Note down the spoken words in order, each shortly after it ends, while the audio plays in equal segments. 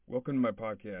Welcome to my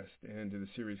podcast and to the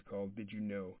series called Did You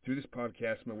Know? Through this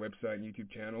podcast, my website and YouTube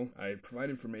channel, I provide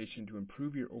information to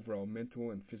improve your overall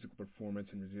mental and physical performance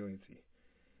and resiliency.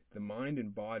 The mind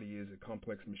and body is a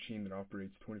complex machine that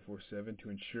operates 24/7 to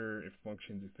ensure it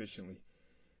functions efficiently.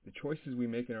 The choices we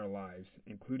make in our lives,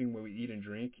 including what we eat and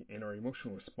drink, and our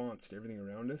emotional response to everything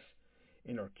around us,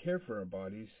 and our care for our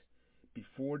bodies,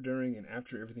 before, during, and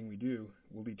after everything we do,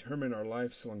 will determine our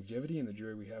life's longevity and the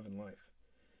joy we have in life.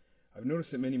 I've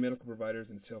noticed that many medical providers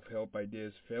and self-help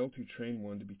ideas fail to train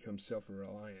one to become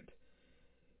self-reliant.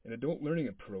 An adult learning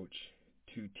approach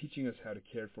to teaching us how to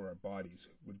care for our bodies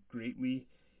would greatly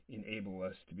enable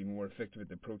us to be more effective at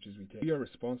the approaches we take. We are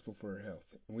responsible for our health,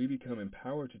 and we become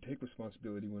empowered to take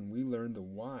responsibility when we learn the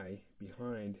why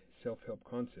behind self-help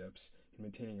concepts in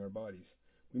maintaining our bodies.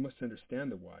 We must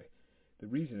understand the why, the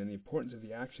reason, and the importance of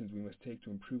the actions we must take to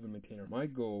improve and maintain our. My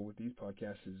goal with these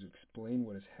podcasts is to explain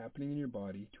what is happening in your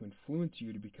body to influence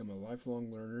you to become a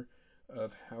lifelong learner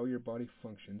of how your body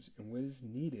functions and what is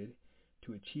needed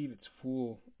to achieve its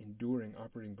full, enduring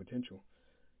operating potential.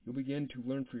 You'll begin to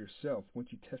learn for yourself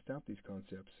once you test out these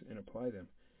concepts and apply them.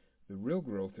 The real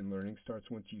growth in learning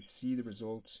starts once you see the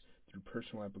results through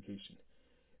personal application.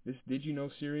 This Did You Know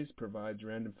series provides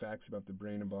random facts about the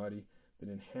brain and body that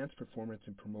enhance performance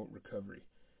and promote recovery.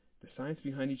 The science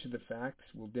behind each of the facts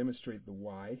will demonstrate the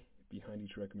why behind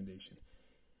each recommendation.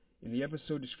 In the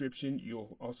episode description,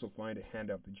 you'll also find a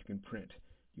handout that you can print.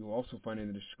 You'll also find in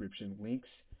the description links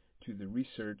to the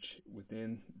research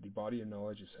within the body of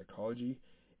knowledge of psychology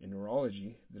and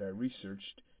neurology that I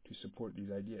researched to support these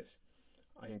ideas.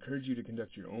 I encourage you to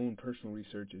conduct your own personal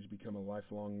research as you become a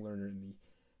lifelong learner in the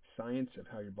science of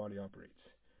how your body operates.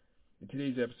 In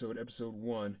today's episode, episode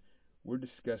 1, we're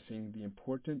discussing the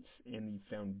importance and the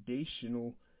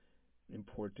foundational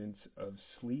importance of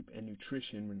sleep and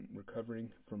nutrition when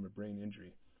recovering from a brain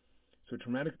injury. So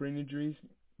traumatic brain injuries,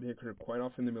 they occur quite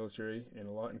often in the military and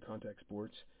a lot in contact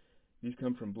sports. These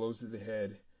come from blows to the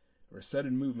head or a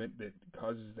sudden movement that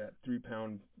causes that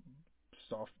 3-pound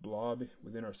soft blob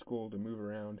within our skull to move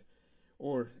around,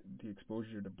 or the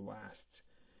exposure to blasts.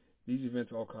 These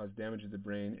events all cause damage to the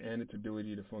brain and its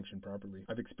ability to function properly.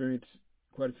 I've experienced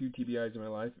quite a few TBIs in my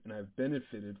life, and I've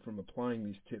benefited from applying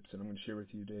these tips that I'm going to share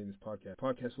with you today in this podcast. The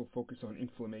podcast will focus on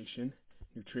inflammation,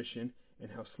 nutrition,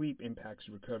 and how sleep impacts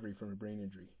recovery from a brain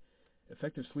injury.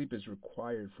 Effective sleep is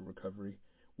required for recovery.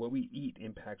 What we eat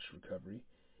impacts recovery,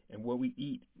 and what we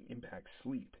eat impacts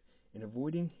sleep. And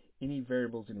avoiding any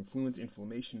variables that influence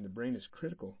inflammation in the brain is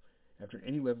critical after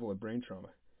any level of brain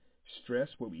trauma. Stress,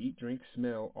 what we eat, drink,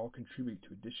 smell, all contribute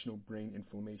to additional brain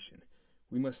inflammation.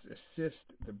 We must assist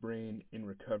the brain in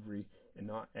recovery and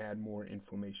not add more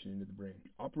inflammation into the brain.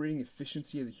 Operating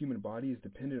efficiency of the human body is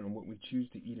dependent on what we choose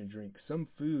to eat and drink. Some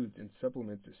foods and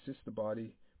supplements assist the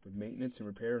body with maintenance and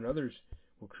repair, and others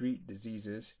will create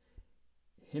diseases,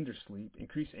 hinder sleep,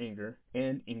 increase anger,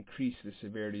 and increase the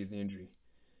severity of the injury.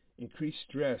 Increased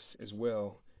stress as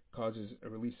well causes a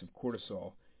release of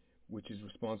cortisol, which is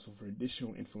responsible for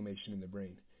additional inflammation in the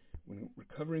brain. When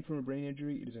recovering from a brain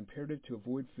injury, it is imperative to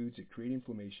avoid foods that create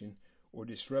inflammation or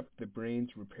disrupt the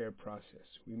brain's repair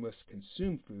process. We must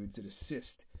consume foods that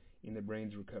assist in the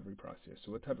brain's recovery process.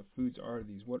 So what type of foods are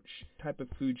these? What type of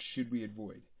foods should we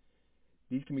avoid?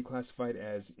 These can be classified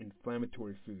as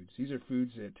inflammatory foods. These are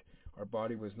foods that our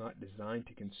body was not designed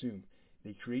to consume.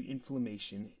 They create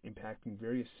inflammation, impacting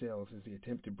various cells as they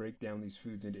attempt to break down these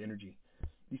foods into energy.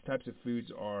 These types of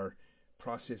foods are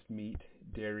processed meat,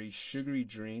 dairy, sugary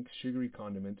drinks, sugary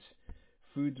condiments,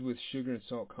 foods with sugar and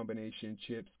salt combination,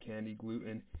 chips, candy,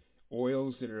 gluten,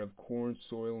 oils that are of corn,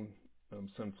 soy, and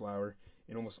sunflower,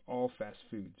 and almost all fast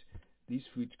foods. These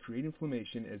foods create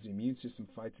inflammation as the immune system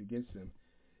fights against them,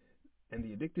 and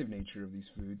the addictive nature of these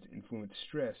foods influence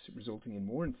stress, resulting in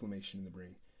more inflammation in the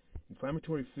brain.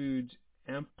 Inflammatory foods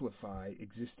amplify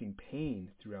existing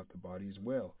pain throughout the body as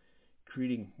well,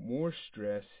 creating more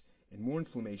stress and more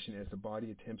inflammation as the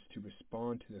body attempts to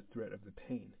respond to the threat of the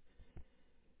pain.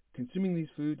 Consuming these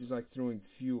foods is like throwing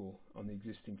fuel on the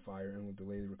existing fire and will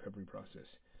delay the recovery process.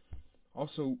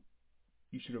 Also,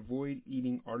 you should avoid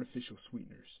eating artificial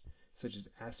sweeteners, such as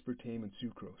aspartame and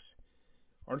sucrose.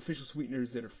 Artificial sweeteners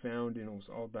that are found in almost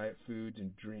all diet foods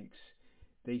and drinks,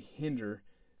 they hinder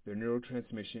their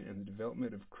neurotransmission and the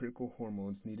development of critical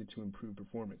hormones needed to improve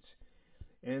performance.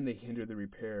 And they hinder the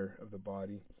repair of the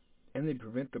body, and they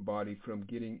prevent the body from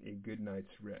getting a good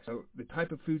night's rest. So the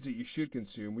type of foods that you should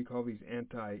consume, we call these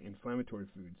anti-inflammatory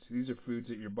foods. These are foods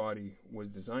that your body was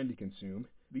designed to consume.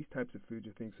 These types of foods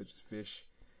are things such as fish,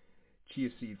 chia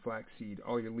seed, flaxseed,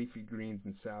 all your leafy greens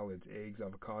and salads, eggs,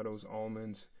 avocados,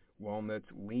 almonds, walnuts,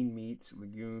 lean meats,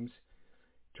 legumes,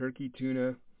 turkey,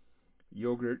 tuna,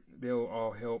 yogurt, they'll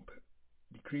all help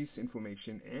decrease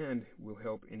inflammation and will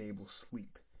help enable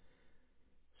sleep.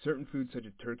 Certain foods such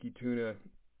as turkey, tuna,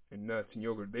 and nuts and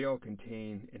yogurt, they all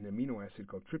contain an amino acid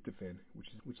called tryptophan,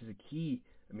 which is a key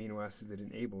amino acid that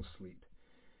enables sleep.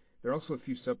 There are also a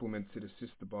few supplements that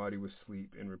assist the body with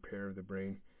sleep and repair of the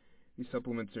brain. These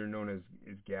supplements are known as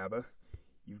GABA.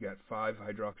 You've got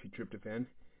 5-hydroxytryptophan,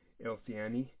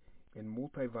 L-theanine, and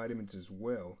multivitamins as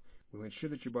well will ensure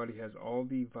that your body has all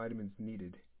the vitamins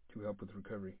needed to help with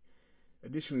recovery.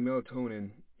 Additionally,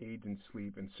 melatonin aids in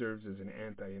sleep and serves as an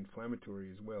anti-inflammatory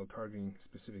as well, targeting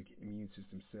specific immune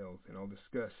system cells, and I'll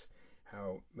discuss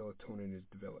how melatonin is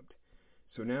developed.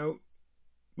 So now,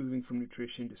 moving from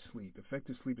nutrition to sleep.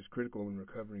 Effective sleep is critical when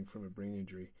recovering from a brain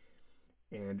injury,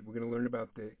 and we're going to learn about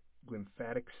the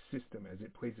lymphatic system as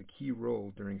it plays a key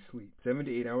role during sleep. 7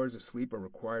 to 8 hours of sleep are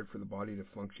required for the body to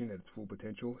function at its full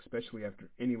potential, especially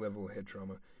after any level of head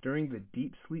trauma. During the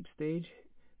deep sleep stage,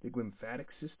 the lymphatic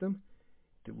system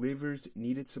delivers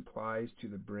needed supplies to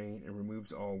the brain and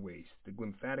removes all waste. The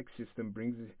lymphatic system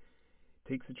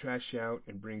takes the trash out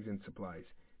and brings in supplies.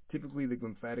 Typically, the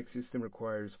lymphatic system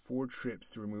requires 4 trips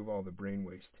to remove all the brain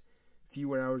waste.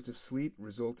 Fewer hours of sleep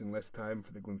result in less time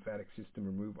for the lymphatic system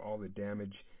to remove all the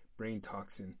damaged brain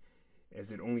toxin, as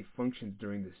it only functions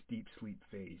during this deep sleep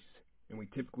phase. And we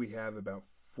typically have about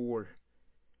 4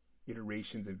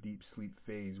 iterations of deep sleep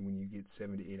phase when you get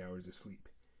 7 to 8 hours of sleep.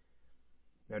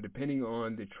 Now, depending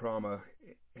on the trauma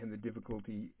and the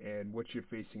difficulty and what you're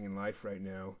facing in life right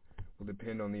now will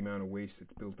depend on the amount of waste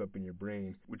that's built up in your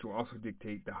brain, which will also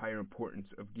dictate the higher importance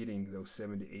of getting those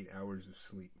 7 to 8 hours of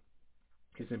sleep.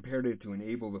 It's imperative to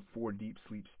enable the 4 deep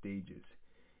sleep stages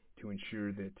to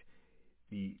ensure that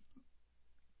the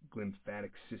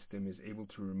lymphatic system is able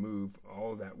to remove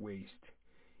all that waste.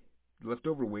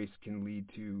 Leftover waste can lead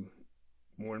to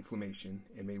more inflammation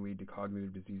and may lead to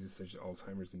cognitive diseases such as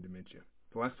Alzheimer's and dementia.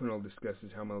 The last one I'll discuss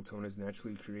is how melatonin is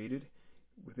naturally created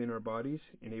within our bodies,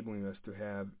 enabling us to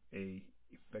have a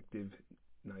effective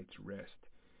night's rest.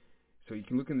 So you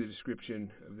can look in the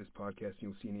description of this podcast and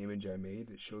you'll see an image I made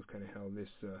that shows kind of how this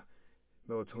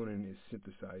melatonin is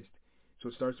synthesized. So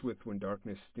it starts with when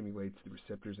darkness stimulates the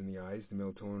receptors in the eyes, the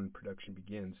melatonin production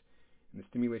begins. And the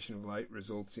stimulation of light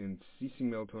results in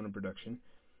ceasing melatonin production.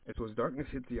 And so as darkness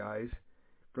hits the eyes,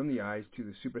 from the eyes to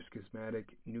the suprachiasmatic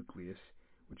nucleus,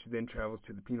 which then travels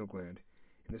to the pineal gland.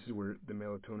 And this is where the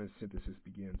melatonin synthesis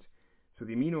begins. So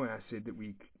the amino acid that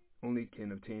we only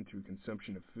can obtain through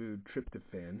consumption of food,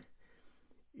 tryptophan,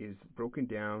 is broken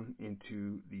down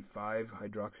into the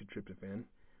 5-hydroxytryptophan,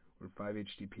 or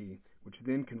 5-HTP, which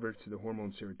then converts to the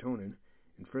hormone serotonin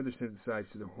and further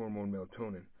synthesized to the hormone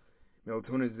melatonin.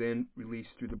 Melatonin is then released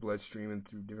through the bloodstream and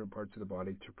through different parts of the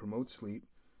body to promote sleep,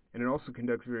 and it also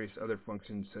conducts various other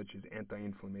functions such as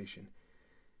anti-inflammation.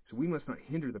 So we must not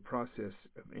hinder the process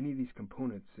of any of these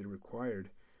components that are required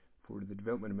for the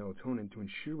development of melatonin to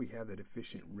ensure we have that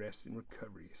efficient rest and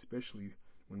recovery, especially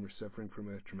when we're suffering from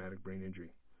a traumatic brain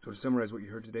injury. So to summarize what you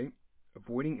heard today,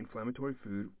 avoiding inflammatory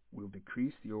food will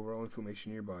decrease the overall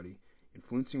inflammation in your body,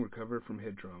 influencing recovery from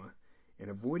head trauma, and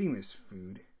avoiding this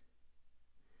food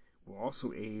will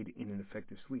also aid in an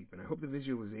effective sleep. And I hope the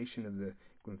visualization of the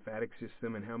lymphatic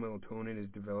system and how melatonin is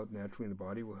developed naturally in the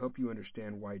body will help you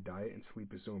understand why diet and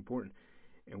sleep is so important,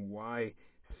 and why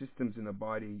systems in the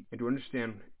body, and to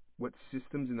understand what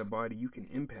systems in the body you can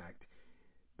impact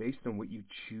based on what you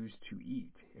choose to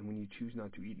eat, and when you choose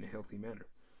not to eat in a healthy manner.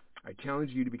 I challenge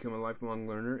you to become a lifelong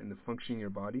learner in the functioning of your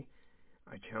body.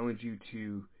 I challenge you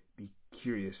to be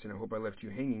curious, and I hope I left you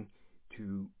hanging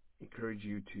to encourage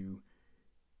you to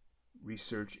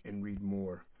research and read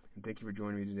more. And thank you for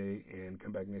joining me today, and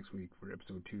come back next week for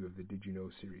episode 2 of the Did You Know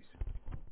series.